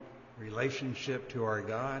relationship to our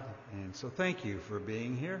God. And so thank you for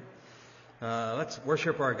being here. Let's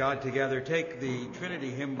worship our God together. Take the Trinity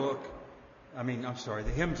hymn book, the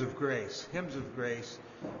Hymns of Grace. Hymns of Grace,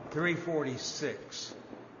 346.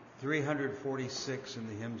 346 in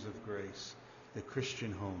the Hymns of Grace, the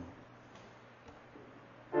Christian Home.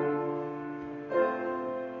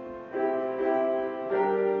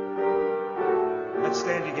 Let's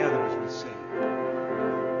stand together as we sing.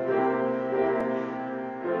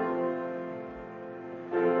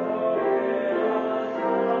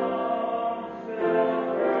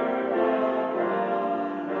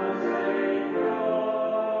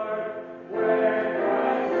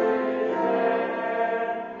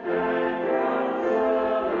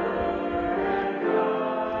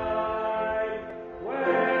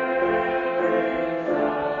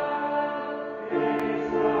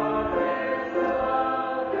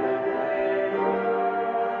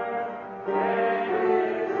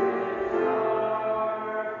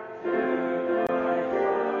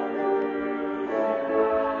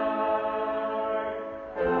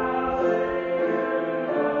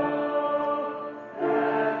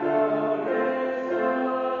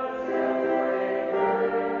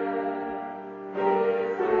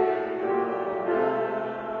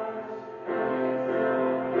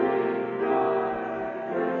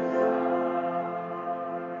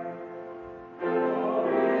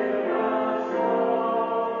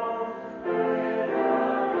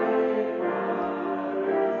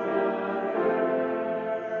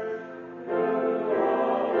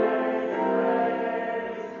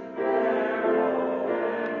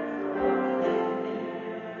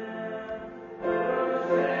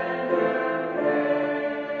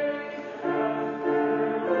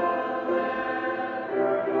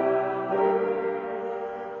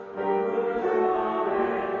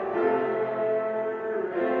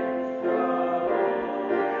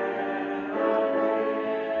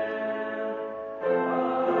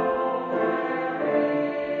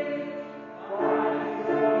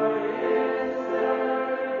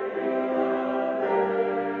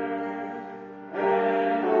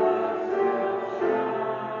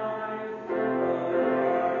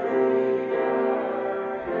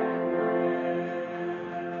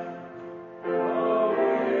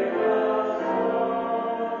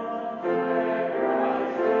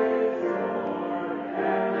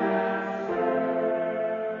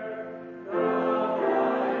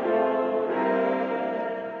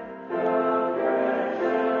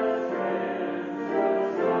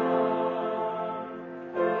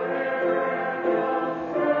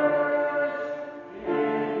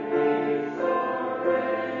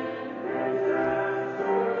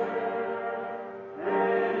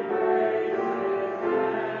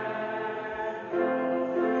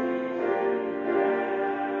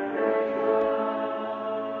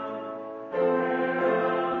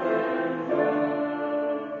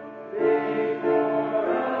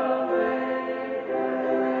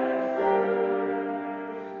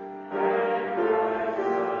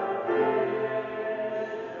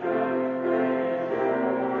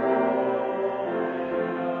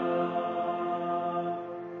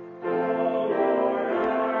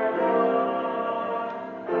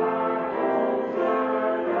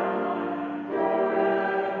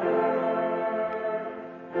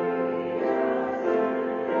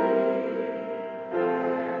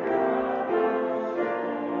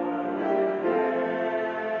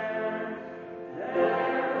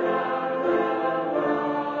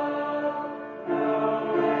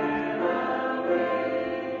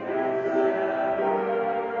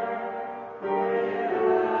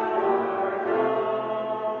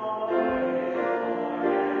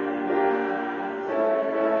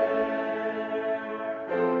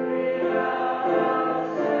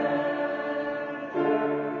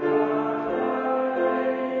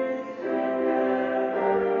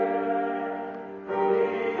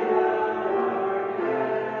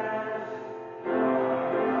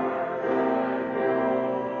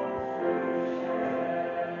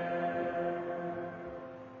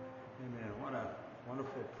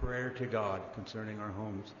 To God concerning our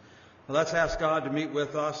homes. Well, let's ask God to meet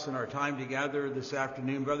with us in our time together this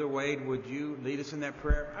afternoon. Brother Wade, would you lead us in that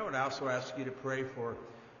prayer? I would also ask you to pray for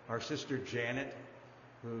our sister Janet,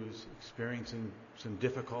 who's experiencing some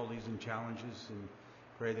difficulties and challenges, and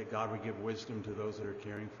pray that God would give wisdom to those that are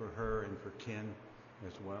caring for her and for Ken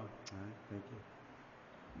as well. All right, thank you.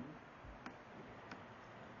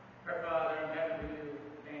 Our Father in heaven, we do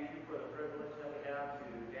thank you for the privilege that we have to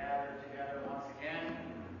gather together once again.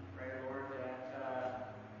 Pray, Lord,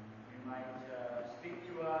 that you might speak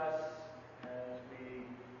to us as we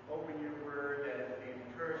open your word, that it be an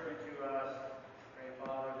encouragement to us. Pray,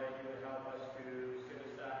 Father, that you would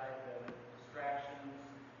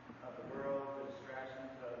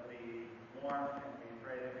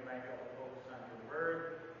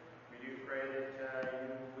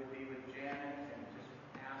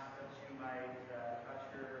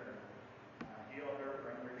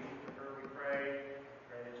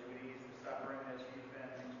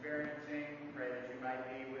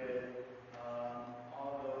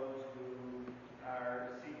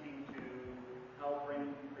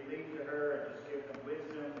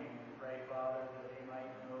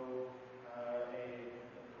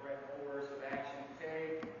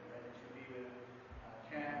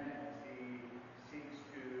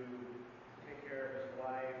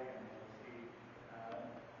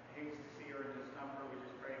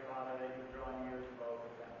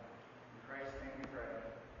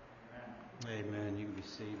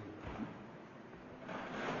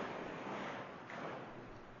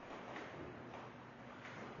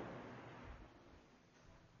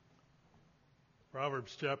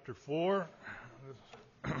Proverbs chapter 4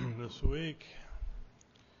 this week.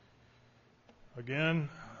 Again,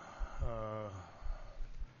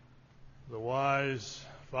 the wise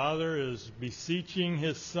father is beseeching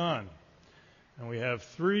his son. And we have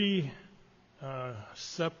three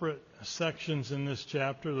separate sections in this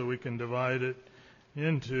chapter that we can divide it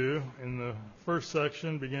into. In the first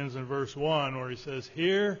section begins in verse 1 where he says,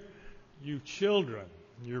 "Hear, you children."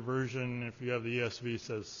 Your version, if you have the ESV,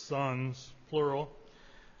 says sons, plural.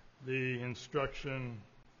 The instruction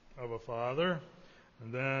of a father.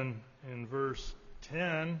 And then in verse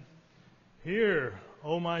 10, "Hear,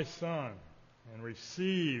 O my son, and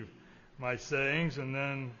receive my sayings." And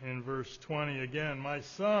then in verse 20 again, "My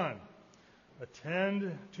son,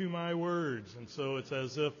 attend to my words." And so it's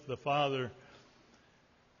as if the father,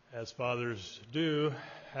 as fathers do,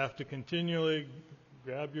 have to continually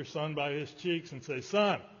grab your son by his cheeks and say,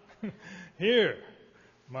 "Son, hear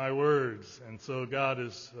my words." And so God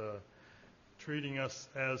is treating us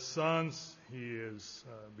as sons. He is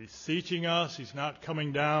beseeching us. He's not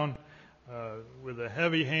coming down with a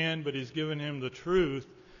heavy hand, but he's given him the truth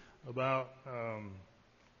about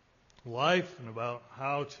life and about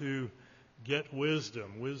how to get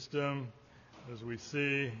wisdom. Wisdom, as we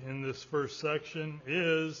see in this first section,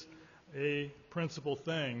 is a principal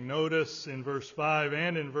thing. Notice in verse 5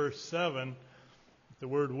 and in verse 7, the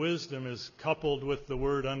word wisdom is coupled with the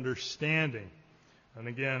word understanding. And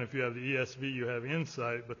again, if you have the ESV, you have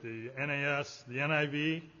insight, but the NAS, the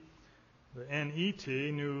NIV, the NET,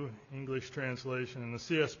 New English Translation, and the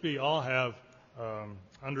CSB all have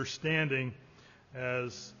understanding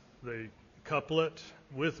as the couplet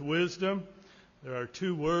with wisdom. There are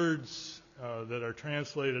two words that are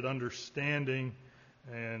translated understanding,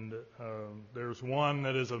 and there's one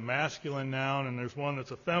that is a masculine noun and there's one that's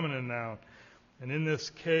a feminine noun. And in this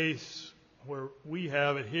case, where we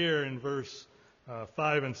have it here in verse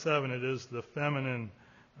 5 and 7, it is the feminine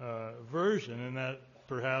version, and that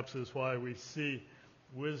perhaps is why we see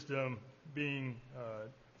wisdom being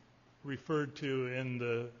referred to in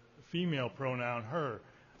the female pronoun her.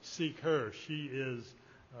 Seek her. She is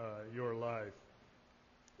your life.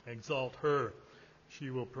 Exalt her. She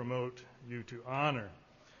will promote you to honor.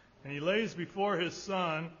 And he lays before his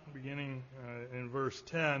son, beginning in verse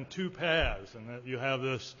 10, two paths. And that you have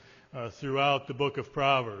this throughout the book of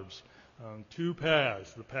Proverbs. Two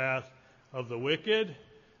paths. The path of the wicked,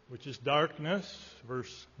 which is darkness,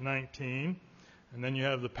 verse 19. And then you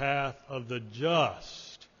have the path of the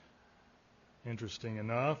just. Interesting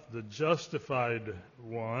enough, the justified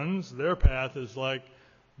ones, their path is like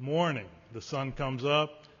morning. The sun comes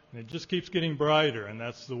up, and it just keeps getting brighter, and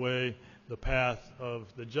that's the way the path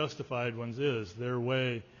of the justified ones is. Their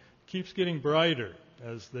way keeps getting brighter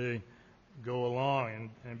as they go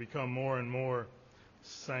along and become more and more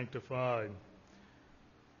sanctified.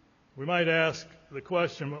 We might ask the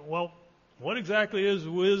question, well, what exactly is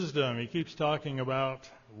wisdom? He keeps talking about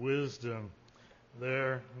wisdom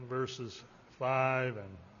there in verses 5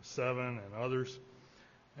 and 7 and others.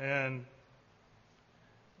 And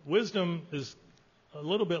wisdom is a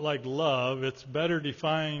little bit like love. It's better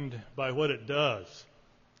defined by what it does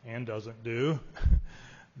and doesn't do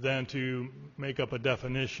than to make up a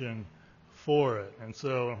definition for it. And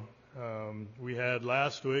so we had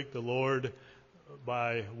last week, the Lord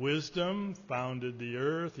by wisdom founded the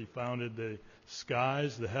earth. He founded the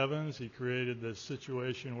skies, the heavens. He created the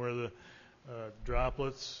situation where the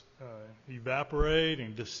droplets evaporate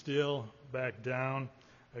and distill back down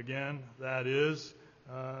again. That is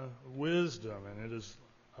wisdom, and it is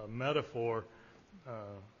a metaphor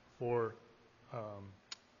for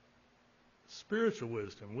spiritual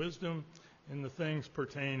wisdom, wisdom in the things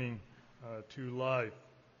pertaining to life.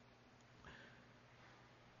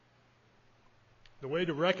 The way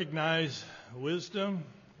to recognize wisdom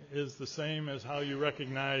is the same as how you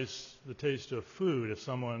recognize the taste of food. If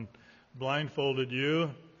someone blindfolded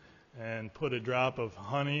you and put a drop of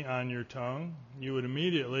honey on your tongue, you would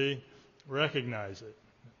immediately recognize it,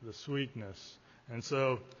 the sweetness. And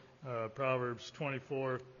so Proverbs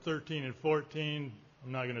 24:13 and 14,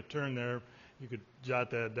 I'm not going to turn there, you could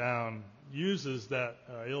jot that down, uses that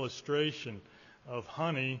illustration of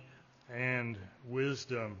honey and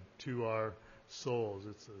wisdom to our souls.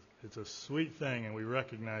 It's a sweet thing, and we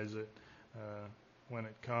recognize it when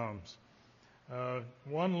it comes.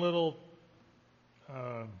 One little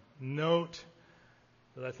note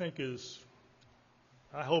that I think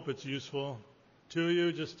I hope it's useful to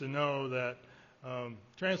you, just to know that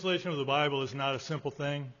translation of the Bible is not a simple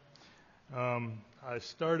thing. I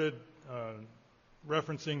started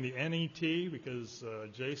referencing the NET because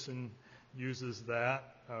Jason uses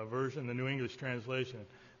that version, the New English translation.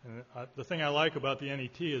 And the thing I like about the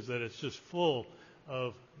NET is that it's just full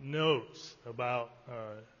of notes about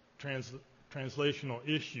translational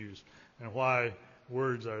issues and why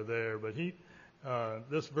words are there. But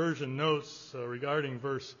this version notes regarding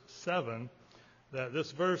verse 7 that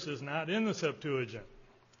this verse is not in the Septuagint.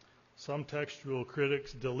 Some textual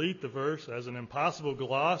critics delete the verse as an impossible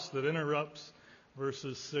gloss that interrupts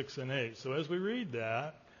verses 6 and 8. So as we read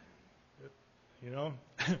that,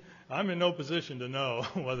 I'm in no position to know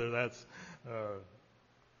whether that's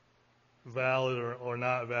valid or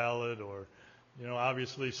not valid, or,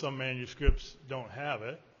 obviously some manuscripts don't have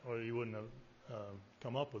it, or you wouldn't have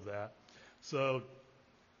come up with that. So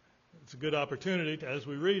it's a good opportunity to, as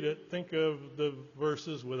we read it, think of the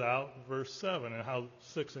verses without verse 7 and how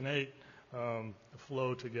 6 and 8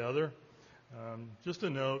 flow together. Just a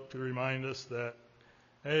note to remind us that,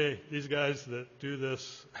 hey, these guys that do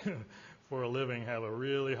this for a living have a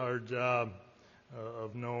really hard job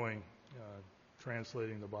of knowing,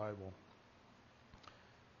 translating the Bible.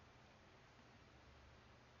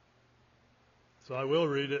 So I will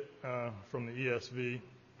read it from the ESV.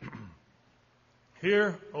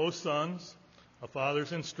 Hear, O sons, a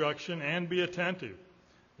father's instruction, and be attentive,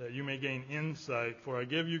 that you may gain insight. For I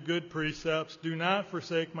give you good precepts. Do not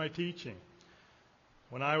forsake my teaching.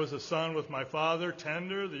 When I was a son with my father,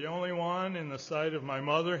 tender, the only one in the sight of my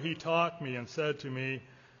mother, he taught me and said to me,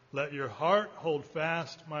 let your heart hold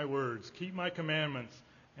fast my words. Keep my commandments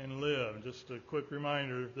and live. Just a quick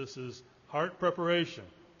reminder, this is heart preparation.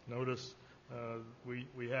 Notice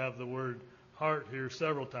we have the word heart here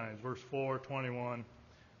several times, verse 4, 21,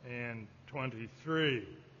 and 23.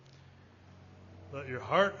 Let your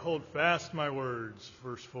heart hold fast my words,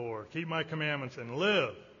 verse 4. Keep my commandments and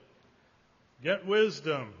live. Get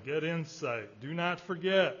wisdom, get insight. Do not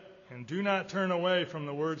forget, and do not turn away from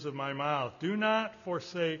the words of my mouth. Do not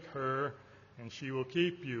forsake her, and she will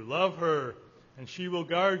keep you. Love her, and she will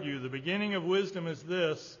guard you. The beginning of wisdom is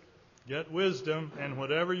this: get wisdom, and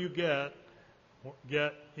whatever you get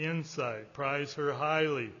insight. Prize her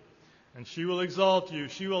highly, and she will exalt you.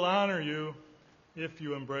 She will honor you if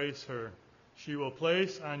you embrace her. She will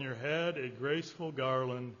place on your head a graceful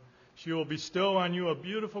garland. She will bestow on you a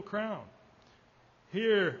beautiful crown.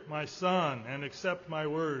 Hear, my son, and accept my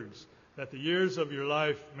words, that the years of your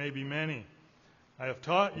life may be many. I have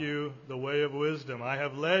taught you the way of wisdom. I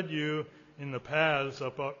have led you in the paths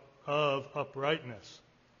of uprightness.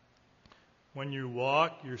 When you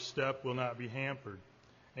walk, your step will not be hampered.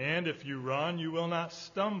 And if you run, you will not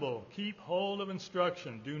stumble. Keep hold of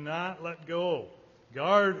instruction. Do not let go.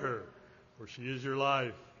 Guard her, for she is your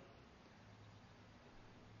life.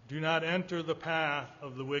 Do not enter the path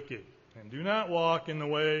of the wicked, and do not walk in the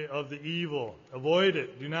way of the evil. Avoid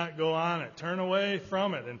it. Do not go on it. Turn away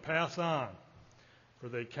from it and pass on. For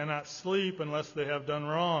they cannot sleep unless they have done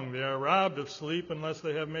wrong. They are robbed of sleep unless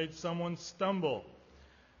they have made someone stumble.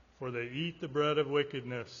 For they eat the bread of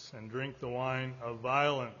wickedness and drink the wine of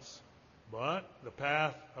violence. But the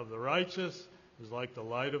path of the righteous is like the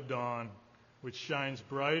light of dawn, which shines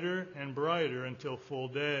brighter and brighter until full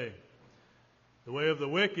day. The way of the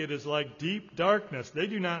wicked is like deep darkness. They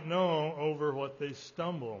do not know over what they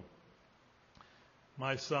stumble.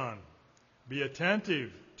 My son, be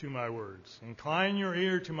attentive to my words. Incline your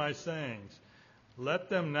ear to my sayings. Let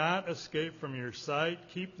them not escape from your sight.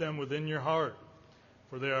 Keep them within your heart.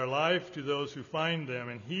 For they are life to those who find them,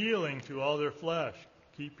 and healing to all their flesh.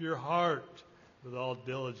 Keep your heart with all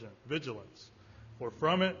vigilance, for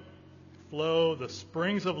from it flow the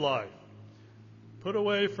springs of life. Put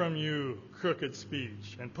away from you crooked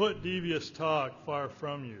speech, and put devious talk far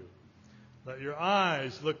from you. Let your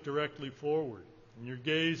eyes look directly forward, and your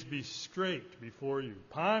gaze be straight before you.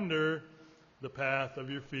 Ponder the path of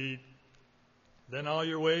your feet, then all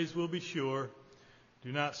your ways will be sure.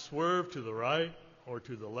 Do not swerve to the right or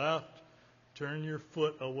to the left. Turn your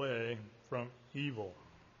foot away from evil.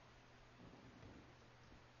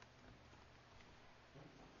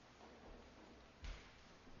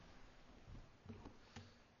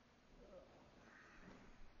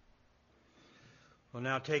 Well,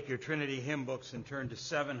 now take your Trinity hymn books and turn to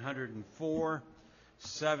 704.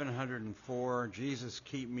 704, Jesus,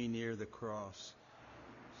 keep me near the cross.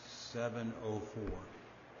 704.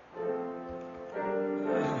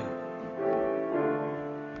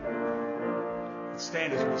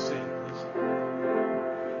 Stand as we sing, please.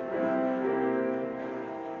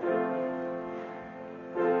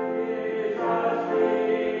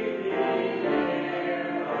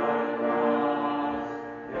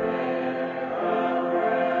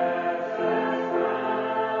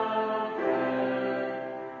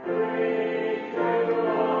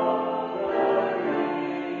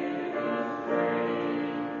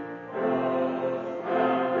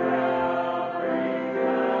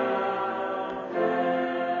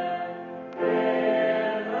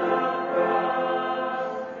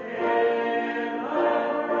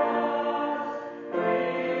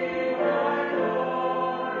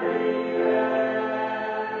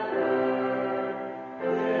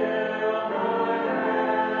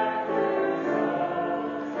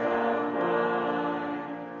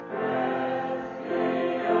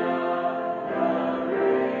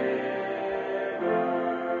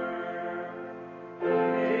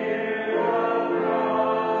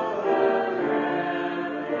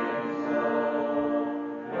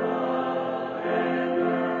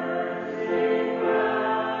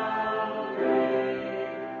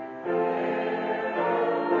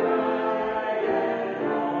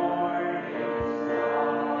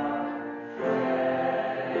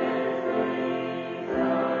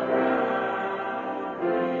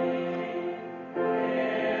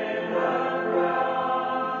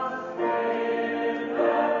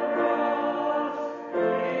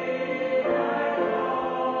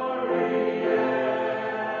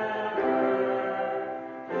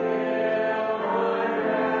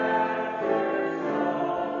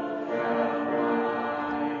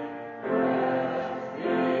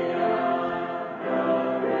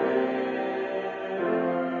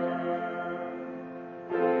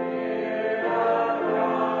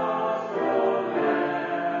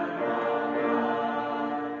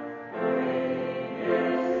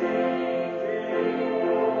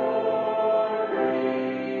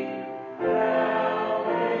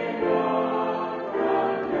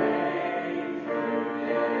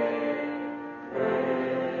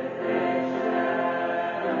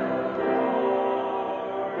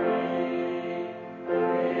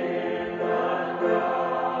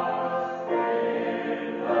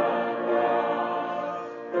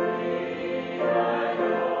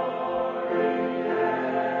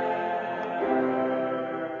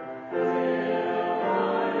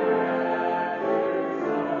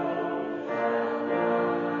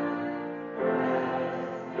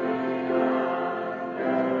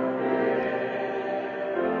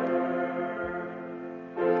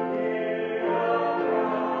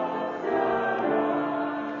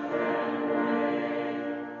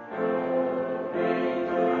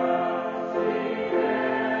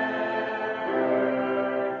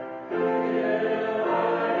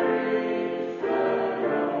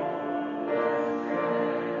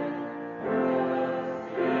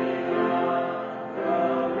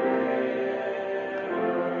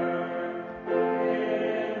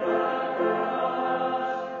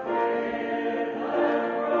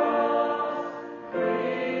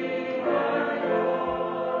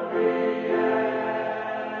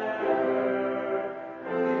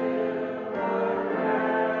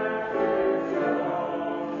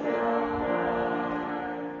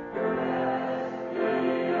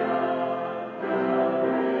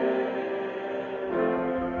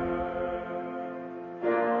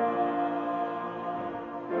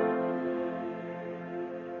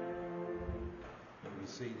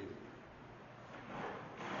 seated.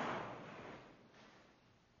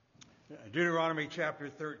 Deuteronomy chapter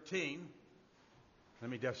 13.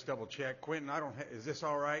 Let me just double check. Quentin, is this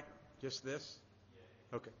all right? Just this?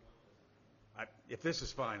 Okay. If this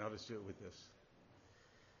is fine, I'll just do it with this.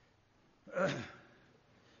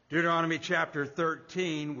 Deuteronomy chapter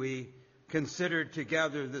 13 we considered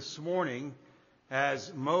together this morning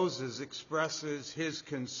as Moses expresses his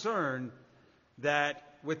concern that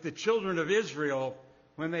with the children of Israel,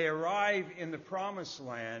 when they arrive in the promised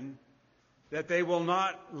land, that they will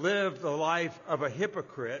not live the life of a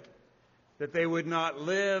hypocrite, that they would not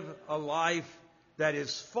live a life that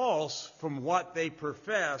is false from what they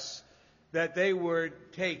profess, that they would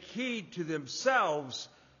take heed to themselves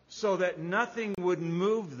so that nothing would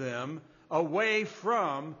move them away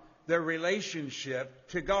from their relationship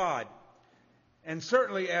to God. And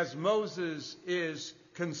certainly as Moses is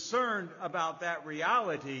concerned about that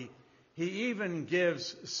reality, he even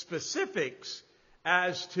gives specifics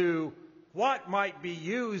as to what might be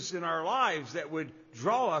used in our lives that would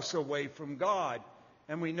draw us away from God.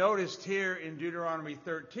 And we noticed here in Deuteronomy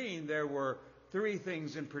 13 there were three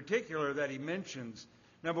things in particular that he mentions.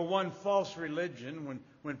 Number one, false religion.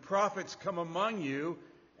 When prophets come among you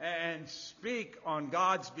and speak on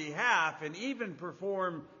God's behalf and even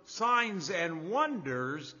perform signs and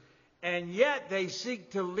wonders, and yet they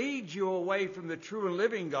seek to lead you away from the true and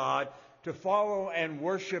living God to follow and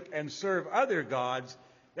worship and serve other gods,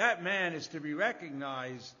 that man is to be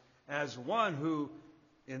recognized as one who,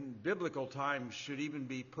 in biblical times, should even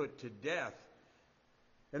be put to death.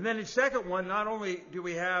 And then the second one, not only do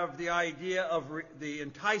we have the idea of the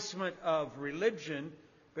enticement of religion,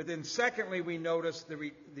 but then secondly we notice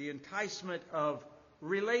the enticement of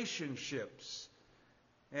relationships.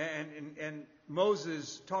 And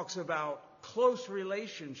Moses talks about close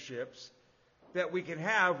relationships that we can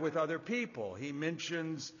have with other people. He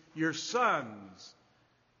mentions your sons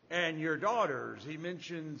and your daughters. He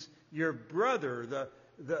mentions your brother,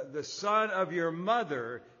 the son of your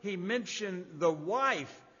mother. He mentioned the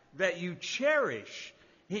wife that you cherish.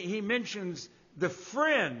 He mentions the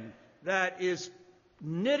friend that is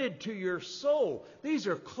knitted to your soul. These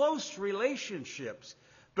are close relationships.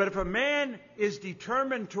 But if a man is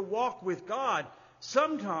determined to walk with God,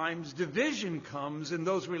 sometimes division comes in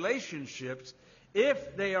those relationships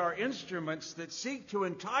if they are instruments that seek to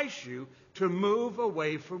entice you to move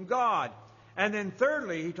away from God. And then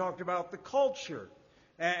thirdly, he talked about the culture.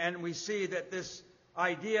 And we see that this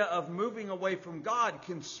idea of moving away from God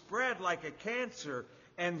can spread like a cancer,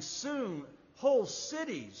 and soon whole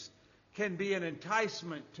cities can be an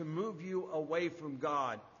enticement to move you away from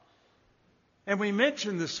God. And we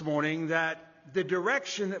mentioned this morning that the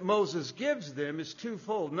direction that Moses gives them is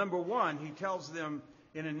twofold. Number one, he tells them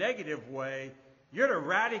in a negative way, you're to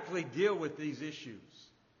radically deal with these issues.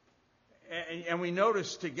 And we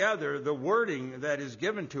notice together the wording that is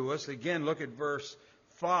given to us. Again, look at verse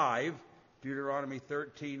 5, Deuteronomy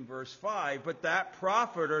 13, verse 5. But that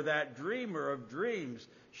prophet or that dreamer of dreams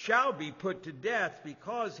shall be put to death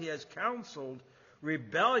because he has counseled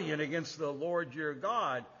rebellion against the Lord your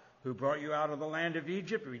God, who brought you out of the land of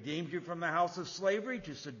Egypt, redeemed you from the house of slavery,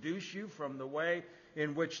 to seduce you from the way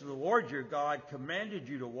in which the Lord your God commanded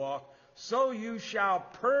you to walk. So you shall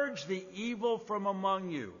purge the evil from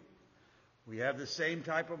among you. We have the same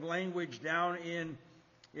type of language down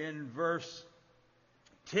in verse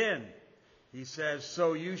 10. He says,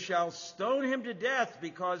 so you shall stone him to death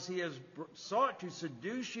because he has sought to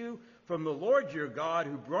seduce you from the Lord your God,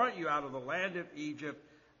 who brought you out of the land of Egypt,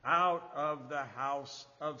 out of the house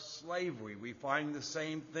of slavery. We find the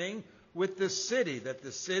same thing with the city, that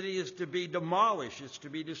the city is to be demolished, it's to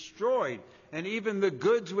be destroyed, and even the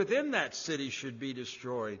goods within that city should be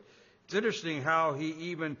destroyed. It's interesting how he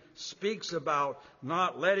even speaks about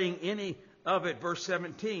not letting any of it, verse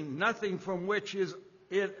 17, nothing from which is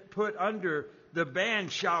it put under the ban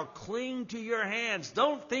shall cling to your hands.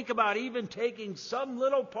 Don't think about even taking some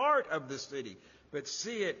little part of the city, but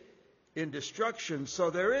see it in destruction. So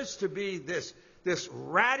there is to be this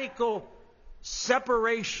radical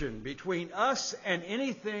separation between us and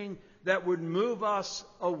anything that would move us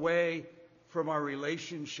away from our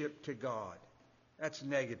relationship to God. That's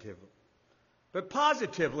negative. But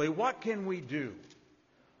positively, what can we do?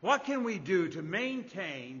 What can we do to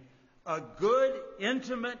maintain a good,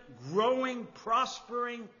 intimate, growing,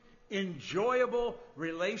 prospering, enjoyable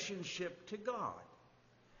relationship to God?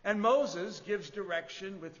 And Moses gives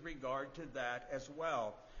direction with regard to that as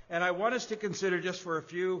well. And I want us to consider just for a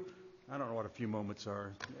few, I don't know what a few moments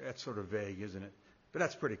are. That's sort of vague, isn't it? But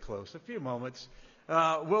that's pretty close. A few moments.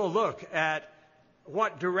 We'll look at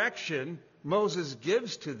what direction Moses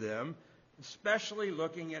gives to them especially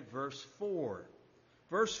looking at verse 4.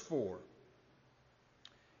 Verse 4.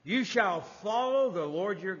 You shall follow the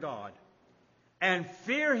Lord your God and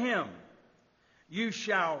fear him. You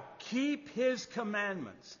shall keep his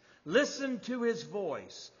commandments, listen to his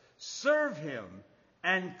voice, serve him,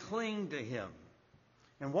 and cling to him.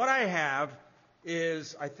 And what I have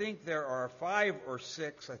is, I think there are 5 or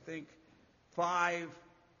 6, five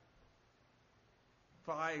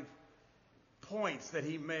points that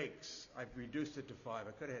he makes. I've reduced it to 5.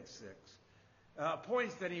 I could have had 6.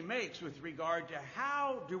 Points that he makes with regard to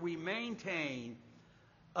how do we maintain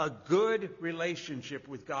a good relationship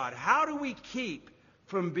with God? How do we keep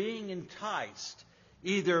from being enticed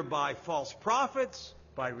either by false prophets,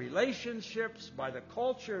 by relationships, by the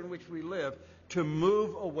culture in which we live, to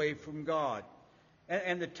move away from God?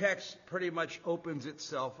 And the text pretty much opens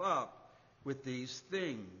itself up with these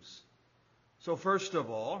things. So first of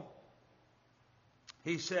all,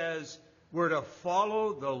 he says, we're to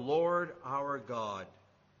follow the Lord our God.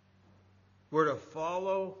 We're to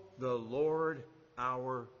follow the Lord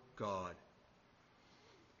our God.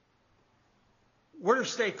 We're to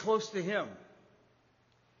stay close to him.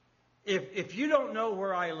 If you don't know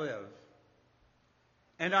where I live,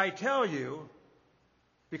 and I tell you,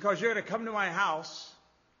 because you're going to come to my house,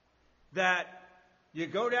 that you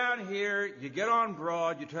go down here, you get on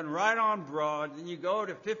Broad, you turn right on Broad, then you go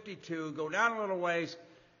to 52, go down a little ways.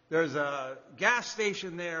 There's a gas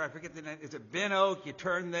station there. I forget the name. Is it Ben Oak? You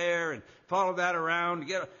turn there and follow that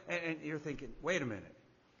around. And you're thinking, wait a minute.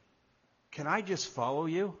 Can I just follow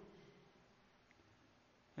you?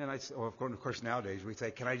 And I say, well, of course, nowadays we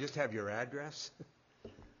say, can I just have your address?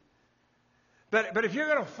 But if you're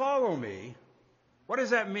going to follow me, what does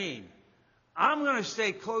that mean? I'm going to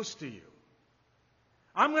stay close to you.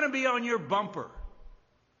 I'm going to be on your bumper.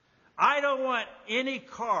 I don't want any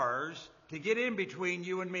cars to get in between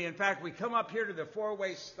you and me. In fact, we come up here to the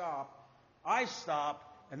 4-way stop. I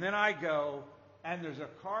stop, and then I go, and there's a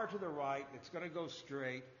car to the right that's going to go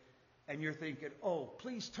straight, and you're thinking, oh,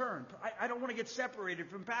 please turn. I don't want to get separated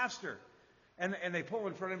from Pastor. And they pull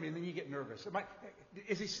in front of me, and then you get nervous.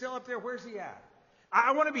 Is he still up there? Where's he at?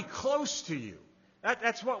 I want to be close to you.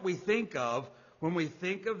 That's what we think of when we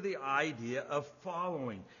think of the idea of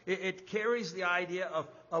following. It carries the idea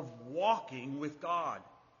of walking with God.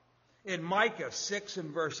 In Micah 6 and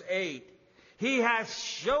verse 8, he hath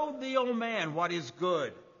showed thee, O man, what is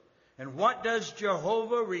good. And what does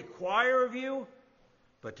Jehovah require of you?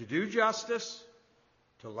 But to do justice,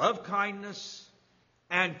 to love kindness,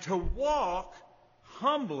 and to walk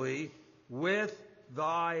humbly with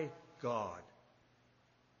thy God.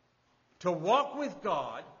 To walk with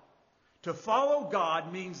God, to follow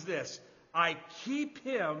God means this: I keep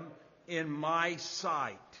him in my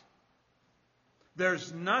sight.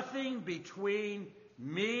 There's nothing between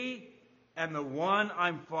me and the one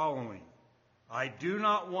I'm following. I do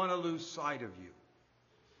not want to lose sight of you.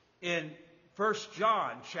 In 1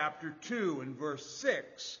 John chapter 2 and verse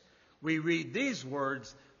 6, we read these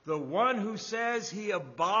words: the one who says he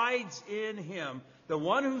abides in him, the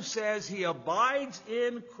one who says he abides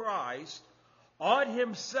in Christ, ought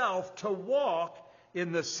himself to walk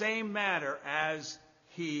in the same manner as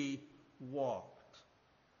he walked.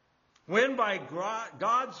 When by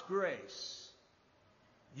God's grace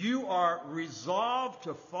you are resolved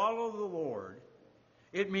to follow the Lord,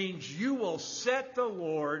 it means you will set the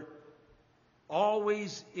Lord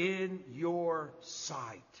always in your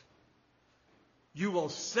sight. You will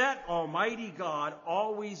set Almighty God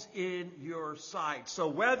always in your sight. So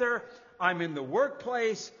whether I'm in the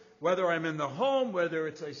workplace, whether I'm in the home, whether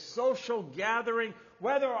it's a social gathering,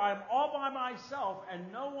 whether I'm all by myself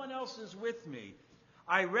and no one else is with me,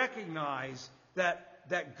 I recognize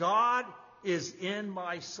that God is in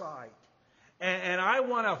my sight. And I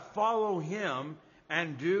want to follow him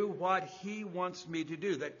and do what he wants me to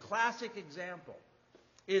do. That classic example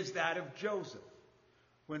is that of Joseph.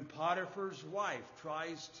 When Potiphar's wife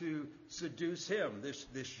tries to seduce him,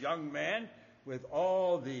 this young man with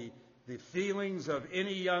all the feelings of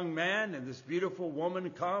any young man, and this beautiful woman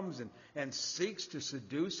comes and seeks to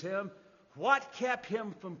seduce him, what kept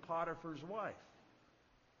him from Potiphar's wife?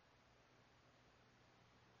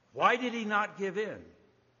 Why did he not give in?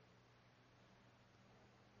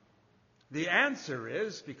 The answer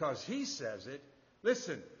is because he says it.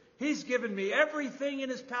 Listen, he's given me everything in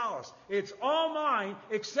his palace. It's all mine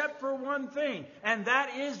except for one thing, and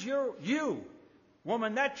that is you.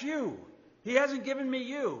 Woman, that's you. He hasn't given me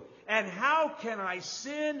you. And how can I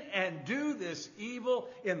sin and do this evil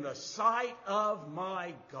in the sight of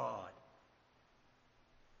my God?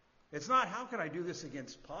 It's not, how can I do this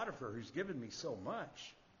against Potiphar, who's given me so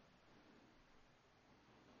much?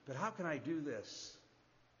 But how can I do this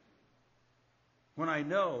when I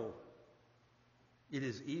know it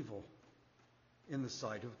is evil in the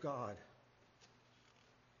sight of God?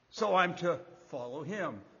 So I'm to follow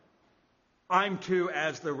Him. I'm to,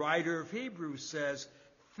 as the writer of Hebrews says,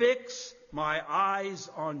 fix my eyes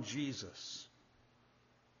on Jesus,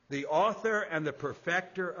 the author and the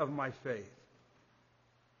perfecter of my faith.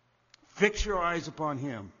 Fix your eyes upon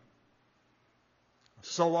Him.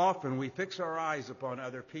 So often we fix our eyes upon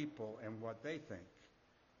other people and what they think.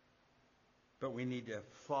 But we need to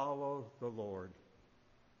follow the Lord.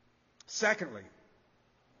 Secondly,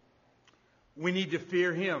 we need to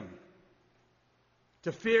fear Him.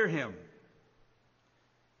 To fear Him.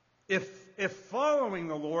 If following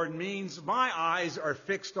the Lord means my eyes are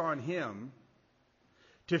fixed on Him,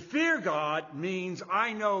 to fear God means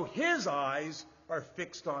I know His eyes are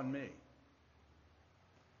fixed on me.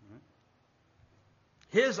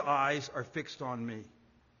 His eyes are fixed on me.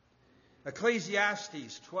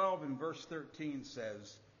 Ecclesiastes 12 and verse 13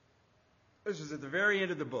 says, this is at the very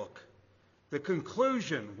end of the book, the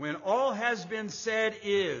conclusion, when all has been said,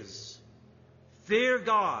 is, fear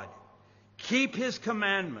God, keep His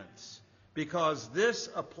commandments, because this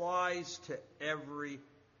applies to every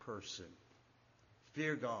person.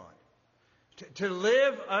 Fear God. To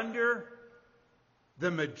live under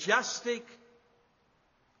the majestic,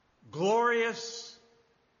 glorious,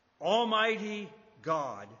 almighty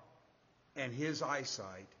God and His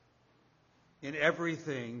eyesight in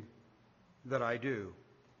everything that I do.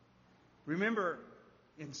 Remember,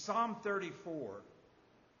 in Psalm 34,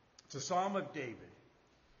 it's a psalm of David,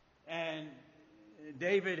 and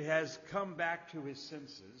David has come back to his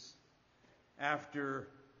senses after,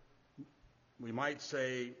 we might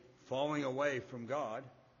say, falling away from God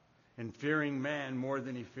and fearing man more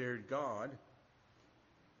than he feared God.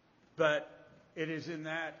 But it is in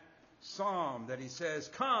that psalm that he says,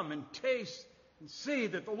 come and taste and see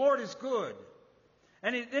that the Lord is good.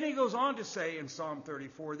 And then he goes on to say in Psalm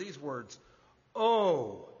 34 these words,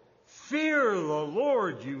 oh, fear the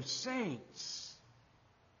Lord, you saints.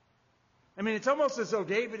 I mean, it's almost as though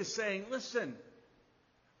David is saying, listen,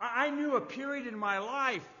 I knew a period in my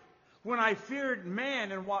life when I feared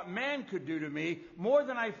man and what man could do to me more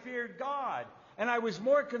than I feared God. And I was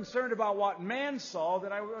more concerned about what man saw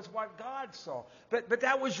than I was what God saw. But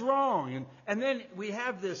that was wrong. And then we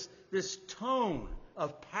have this tone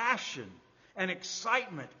of passion and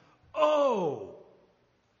excitement. Oh,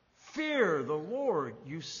 fear the Lord,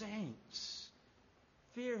 you saints.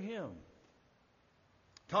 Fear Him.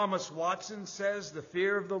 Thomas Watson says the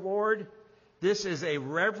fear of the Lord, this is a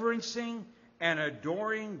reverencing and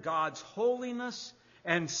adoring God's holiness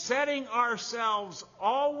and setting ourselves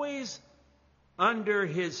always under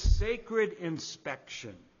His sacred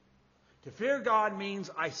inspection. To fear God means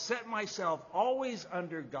I set myself always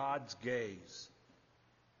under God's gaze,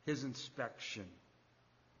 His inspection.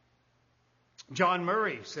 John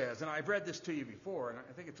Murray says, and I've read this to you before, and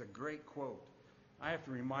I think it's a great quote. I have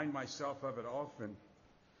to remind myself of it often.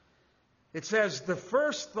 It says, the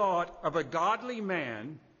first thought of a godly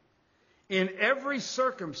man in every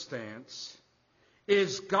circumstance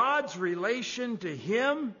is God's relation to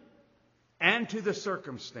him and to the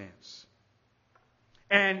circumstance,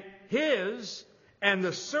 and his and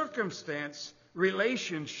the circumstance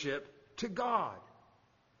relationship to God.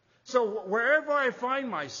 So wherever I find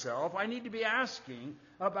myself, I need to be asking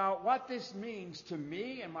about what this means to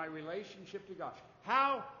me and my relationship to God.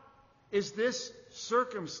 How is this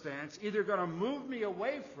circumstance either going to move me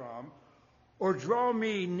away from or draw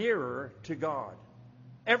me nearer to God?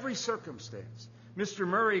 Every circumstance. Mr.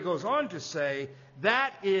 Murray goes on to say,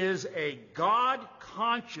 that is a God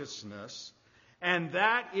consciousness, and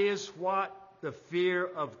that is what the fear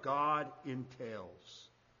of God entails.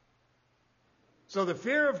 So the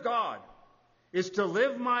fear of God is to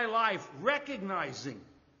live my life recognizing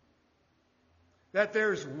that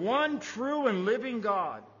there's one true and living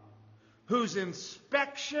God whose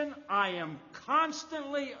inspection I am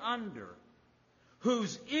constantly under,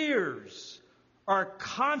 whose ears are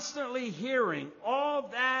constantly hearing all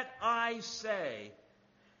that I say,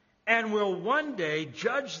 and will one day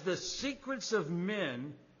judge the secrets of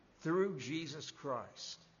men through Jesus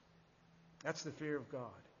Christ. That's the fear of God.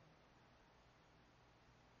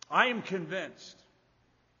 I am convinced,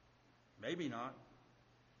 maybe not,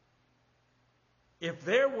 if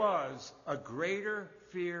there was a greater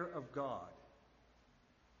fear of God,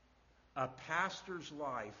 a pastor's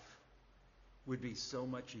life would be so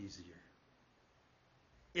much easier.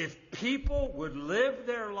 If people would live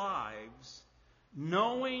their lives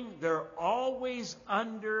knowing they're always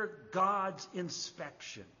under God's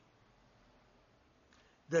inspection,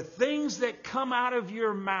 The things that come out of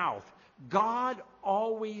your mouth, God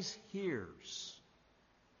always hears.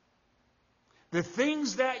 The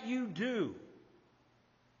things that you do,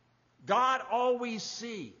 God always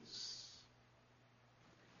sees.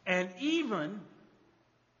 And even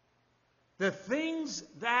the things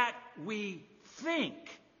that we think,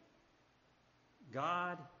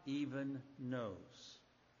 God even knows.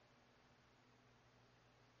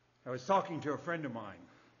 I was talking to a friend of mine,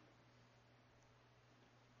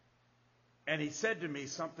 and he said to me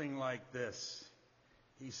something like this.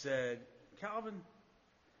 He said, Calvin,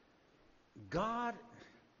 God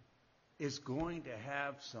is going to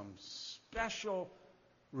have some special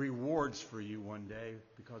rewards for you one day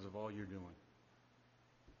because of all you're doing.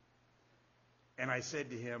 And I said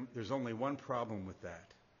to him, there's only one problem with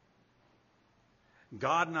that.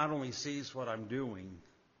 God not only sees what I'm doing,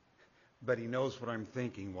 but He knows what I'm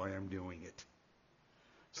thinking while I'm doing it.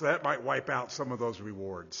 So that might wipe out some of those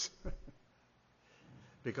rewards.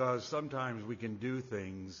 Because sometimes we can do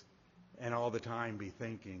things and all the time be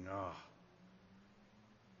thinking,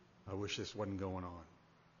 I wish this wasn't going on.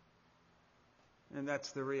 And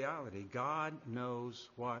that's the reality. God knows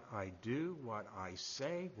what I do, what I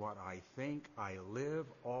say, what I think. I live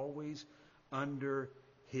always under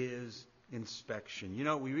His inspection. You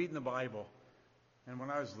know, we read in the Bible, and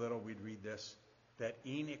when I was little, we'd read this, that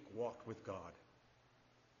Enoch walked with God.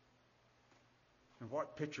 And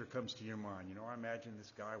what picture comes to your mind? You know, I imagine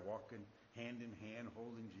this guy walking hand in hand,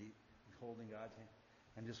 holding God's hand,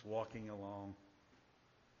 and just walking along.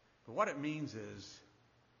 But what it means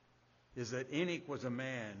is that Enoch was a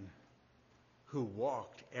man who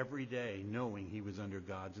walked every day knowing he was under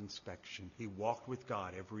God's inspection. He walked with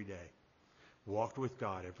God every day. Walked with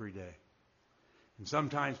God every day. And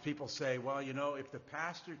sometimes people say, well, you know, if the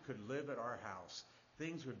pastor could live at our house,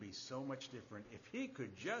 things would be so much different. If he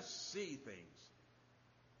could just see things.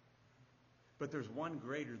 But there's one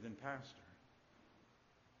greater than pastor.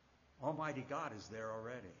 Almighty God is there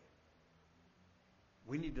already.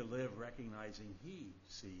 We need to live recognizing He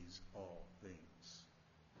sees all things.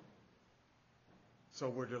 So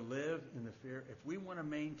we're to live in the fear. If we want to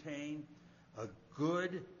maintain a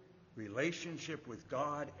good relationship with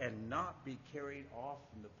God and not be carried off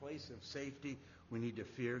from the place of safety, we need to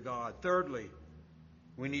fear God. Thirdly,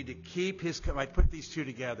 we need to keep His, I put these two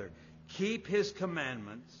together, keep His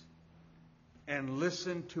commandments and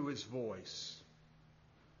listen to His voice.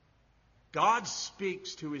 God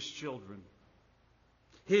speaks to His children.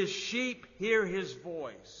 His sheep hear His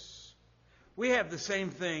voice. We have the same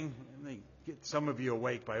thing. Let me get some of you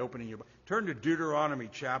awake by opening your Bible. Turn to Deuteronomy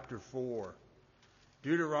chapter 4.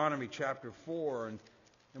 Deuteronomy chapter 4.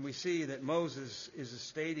 And we see that Moses is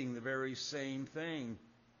stating the very same thing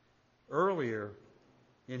earlier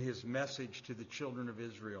in his message to the children of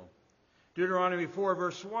Israel. Deuteronomy 4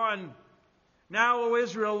 verse 1. Now, O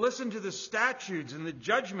Israel, listen to the statutes and the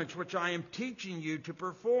judgments which I am teaching you to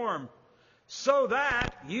perform, so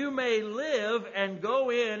that you may live and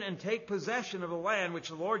go in and take possession of the land which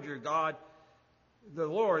the Lord your God, the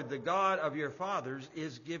Lord, the God of your fathers,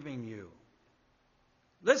 is giving you.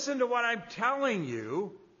 Listen to what I'm telling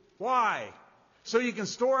you. Why? So you can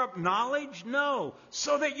store up knowledge? No.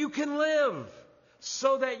 So that you can live.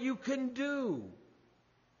 So that you can do.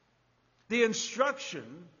 The instruction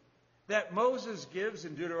that Moses gives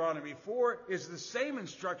in Deuteronomy 4 is the same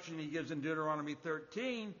instruction he gives in Deuteronomy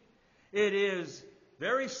 13. It is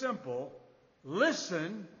very simple.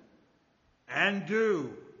 Listen and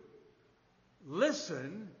do.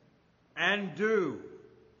 Listen and do.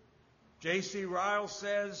 J.C. Ryle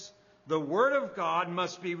says, the Word of God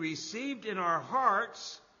must be received in our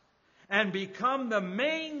hearts and become the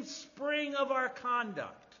mainspring of our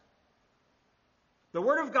conduct. The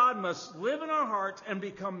Word of God must live in our hearts and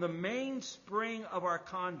become the mainspring of our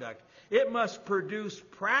conduct. It must produce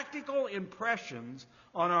practical impressions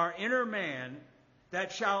on our inner man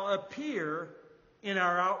that shall appear in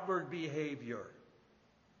our outward behavior.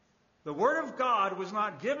 The Word of God was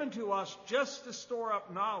not given to us just to store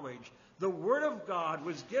up knowledge. The Word of God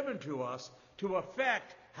was given to us to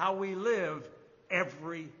affect how we live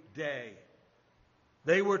every day.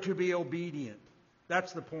 They were to be obedient.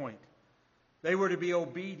 That's the point. They were to be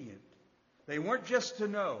obedient. They weren't just to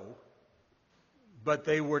know, but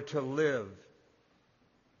they were to live.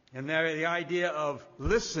 And the idea of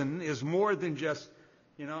listen is more than just,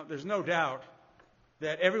 there's no doubt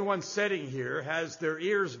that everyone sitting here has their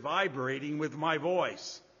ears vibrating with my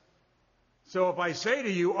voice. So if I say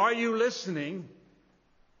to you, are you listening?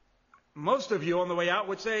 Most of you on the way out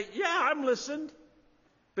would say, yeah, I'm listened.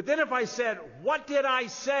 But then if I said, what did I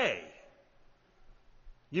say?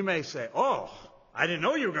 You may say, oh, I didn't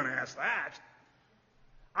know you were going to ask that.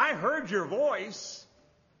 I heard your voice.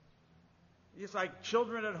 It's like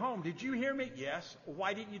children at home. Did you hear me? Yes.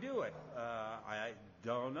 Why didn't you do it? I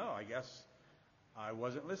don't know. I guess I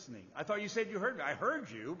wasn't listening. I thought you said you heard me. I heard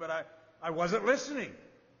you, but I wasn't listening.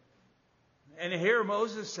 And here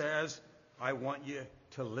Moses says, I want you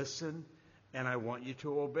to listen and I want you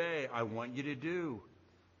to obey. I want you to do.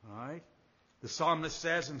 All right? The psalmist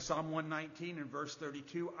says in Psalm 119 and verse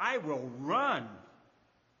 32, I will run.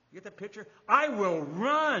 You get that picture? I will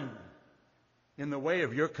run in the way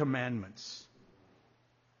of your commandments.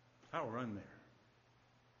 I'll run there.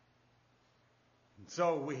 And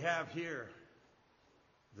so we have here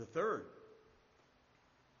the third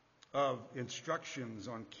of instructions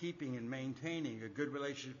on keeping and maintaining a good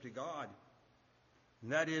relationship to God.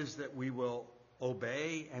 And that is that we will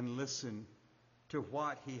obey and listen to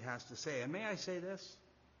what He has to say. And may I say this?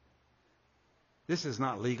 This is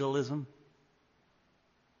not legalism.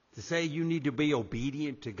 To say you need to be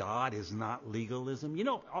obedient to God is not legalism. You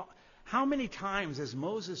know, how many times has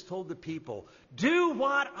Moses told the people, do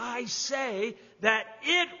what I say, that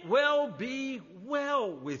it will be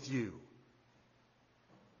well with you?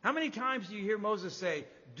 How many times do you hear Moses say,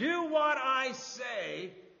 do what I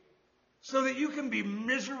say, so that you can be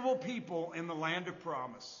miserable people in the land of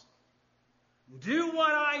promise? Do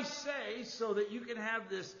what I say so that you can have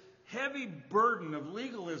this heavy burden of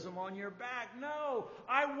legalism on your back. No,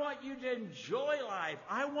 I want you to enjoy life.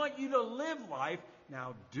 I want you to live life.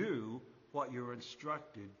 Now do what you're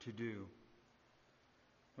instructed to do.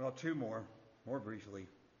 Well, two more briefly.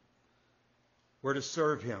 We're to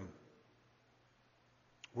serve Him.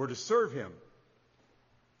 We're to serve Him.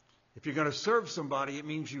 If you're going to serve somebody, it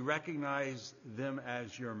means you recognize them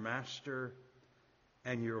as your master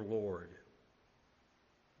and your Lord.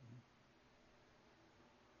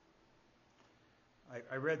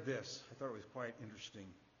 I read this. I thought it was quite interesting.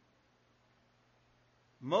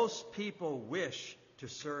 Most people wish to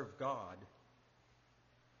serve God,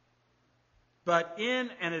 but in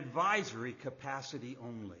an advisory capacity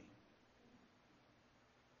only.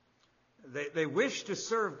 They wish to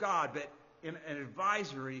serve God, but in an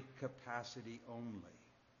advisory capacity only.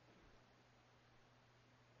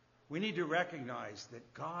 We need to recognize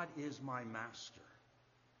that God is my master.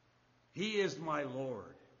 He is my Lord.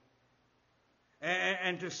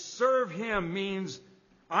 And to serve Him means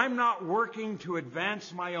I'm not working to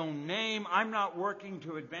advance my own name. I'm not working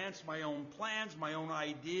to advance my own plans, my own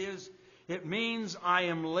ideas. It means I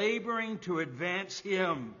am laboring to advance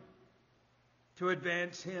Him. To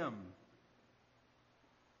advance Him.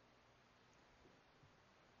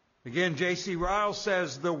 Again, J.C. Ryle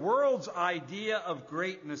says, the world's idea of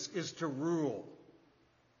greatness is to rule.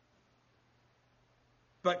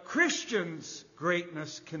 But Christians'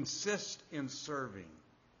 greatness consists in serving.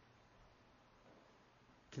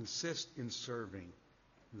 Consists in serving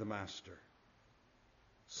the Master.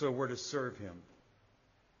 So we're to serve Him.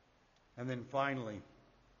 And then finally,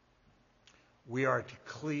 we are to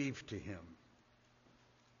cleave to Him.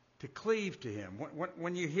 To cleave to Him.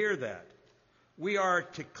 When you hear that, we are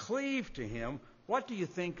to cleave to Him, what do you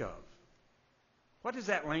think of? What does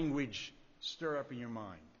that language stir up in your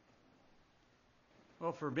mind?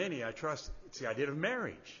 Well, for many, I trust it's the idea of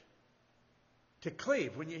marriage. To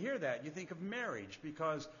cleave, when you hear that, you think of marriage,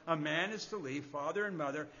 because a man is to leave father and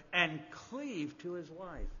mother and cleave to his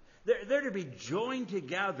wife. They're to be joined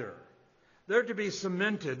together. They're to be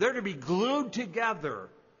cemented. They're to be glued together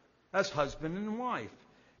as husband and wife.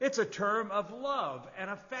 It's a term of love and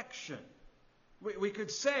affection. We could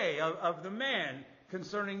say of the man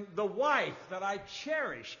concerning the wife that I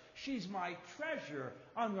cherish. She's my treasure.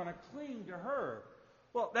 I'm going to cling to her.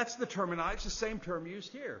 Well, that's the terminology. It's the same term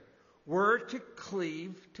used here. We're to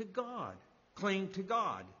cleave to God. Cling to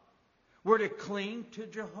God. We're to cling to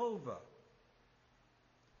Jehovah.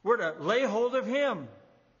 We're to lay hold of Him.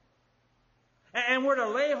 And we're to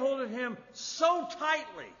lay hold of Him so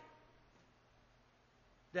tightly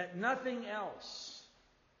that nothing else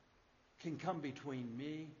can come between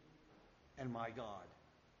me and my God.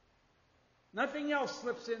 Nothing else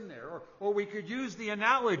slips in there. Or we could use the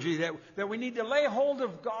analogy that we need to lay hold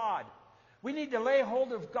of God. We need to lay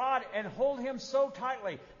hold of God and hold Him so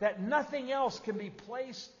tightly that nothing else can be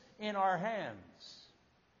placed in our hands.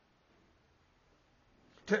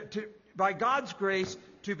 By God's grace,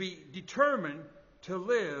 to be determined to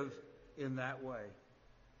live in that way.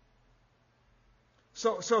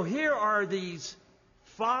 So here are these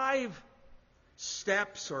 5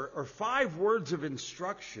 steps or 5 words of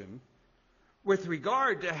instruction with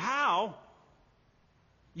regard to how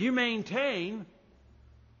you maintain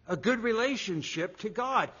a good relationship to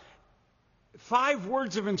God. 5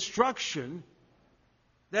 words of instruction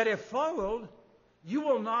that, if followed, You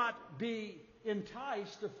will not be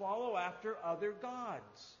enticed to follow after other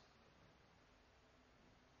gods.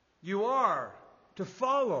 You are to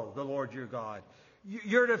follow the Lord your God.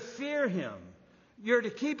 You're to fear Him. You're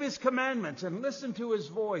to keep His commandments and listen to His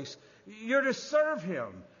voice. You're to serve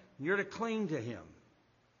Him. You're to cling to Him.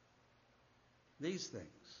 These things.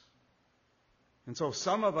 And so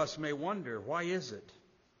some of us may wonder, why is it?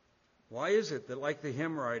 Why is it that, like the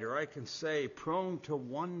hymn writer, I can say, prone to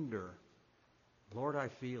wonder, Lord, I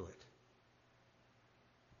feel it?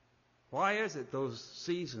 Why is it those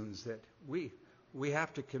seasons that we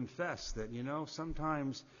have to confess that,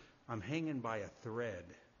 sometimes I'm hanging by a thread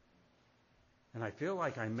and I feel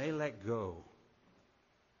like I may let go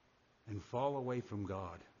and fall away from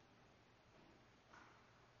God?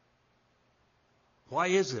 Why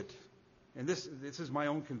is it? And this is my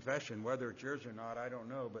own confession, whether it's yours or not, I don't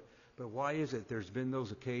know, but why is it there's been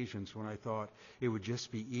those occasions when I thought it would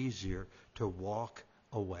just be easier to walk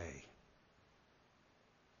away,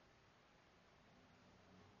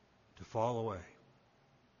 to fall away?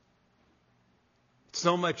 It's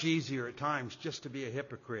so much easier at times just to be a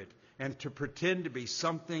hypocrite and to pretend to be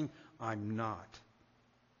something I'm not.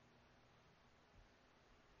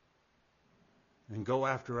 And go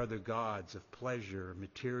after other gods of pleasure,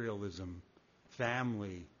 materialism,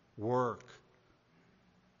 family, work.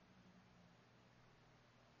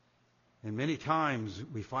 And many times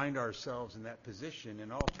we find ourselves in that position,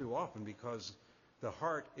 and all too often because the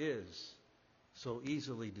heart is so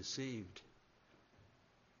easily deceived.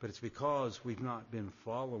 But it's because we've not been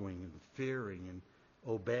following and fearing and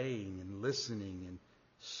obeying and listening and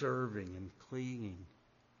serving and clinging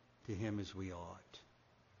to Him as we ought.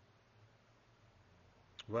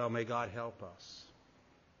 Well, may God help us.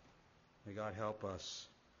 May God help us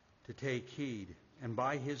to take heed and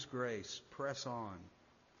by His grace press on.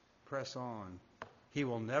 Press on. He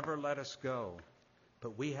will never let us go,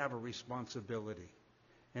 but we have a responsibility.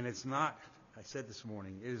 And it's not, I said this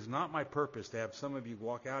morning, it is not my purpose to have some of you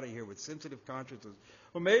walk out of here with sensitive consciences.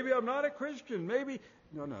 Well, maybe I'm not a Christian. Maybe.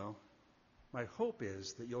 No. My hope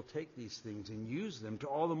is that you'll take these things and use them to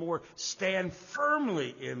all the more stand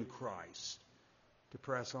firmly in Christ, to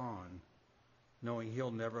press on, knowing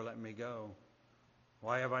He'll never let me go.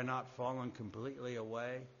 Why have I not fallen completely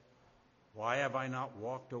away? Why have I not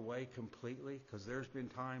walked away completely? Because there's been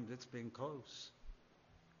times it's been close.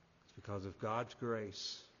 It's because of God's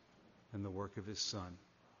grace and the work of His Son.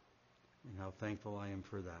 And how thankful I am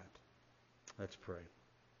for that. Let's pray.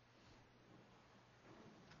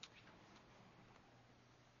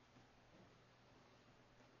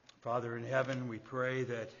 Father in heaven, we pray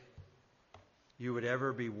that You would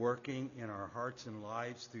ever be working in our hearts and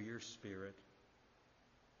lives through Your Spirit.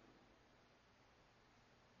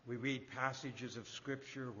 We read passages of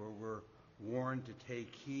Scripture where we're warned to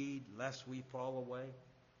take heed lest we fall away.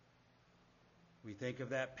 We think of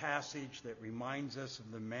that passage that reminds us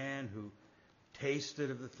of the man who tasted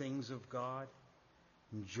of the things of God,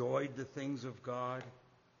 enjoyed the things of God,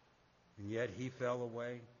 and yet he fell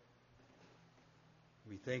away.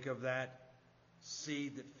 We think of that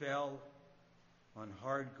seed that fell on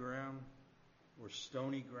hard ground or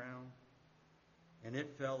stony ground, and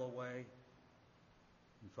it fell away.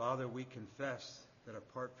 And Father, we confess that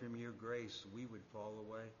apart from Your grace, we would fall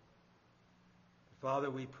away.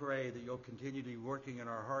 Father, we pray that You'll continue to be working in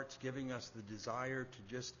our hearts, giving us the desire to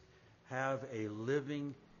just have a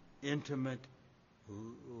living, intimate,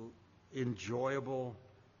 enjoyable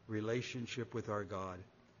relationship with our God.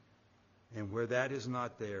 And where that is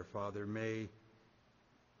not there, Father, may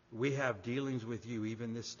we have dealings with You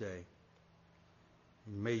even this day.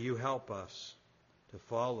 And may You help us to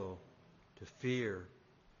follow, to fear,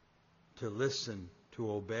 to listen,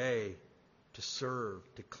 to obey, to serve,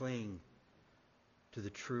 to cling to the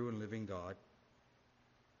true and living God.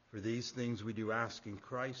 For these things we do ask in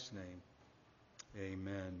Christ's name.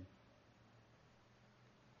 Amen.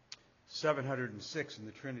 706 in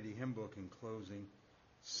the Trinity Hymn Book in closing.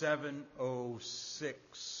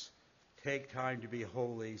 706. Take time to be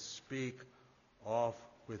holy. Speak off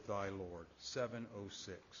with thy Lord.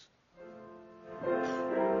 706.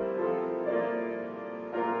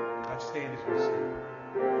 Let's stand as we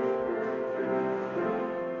sing.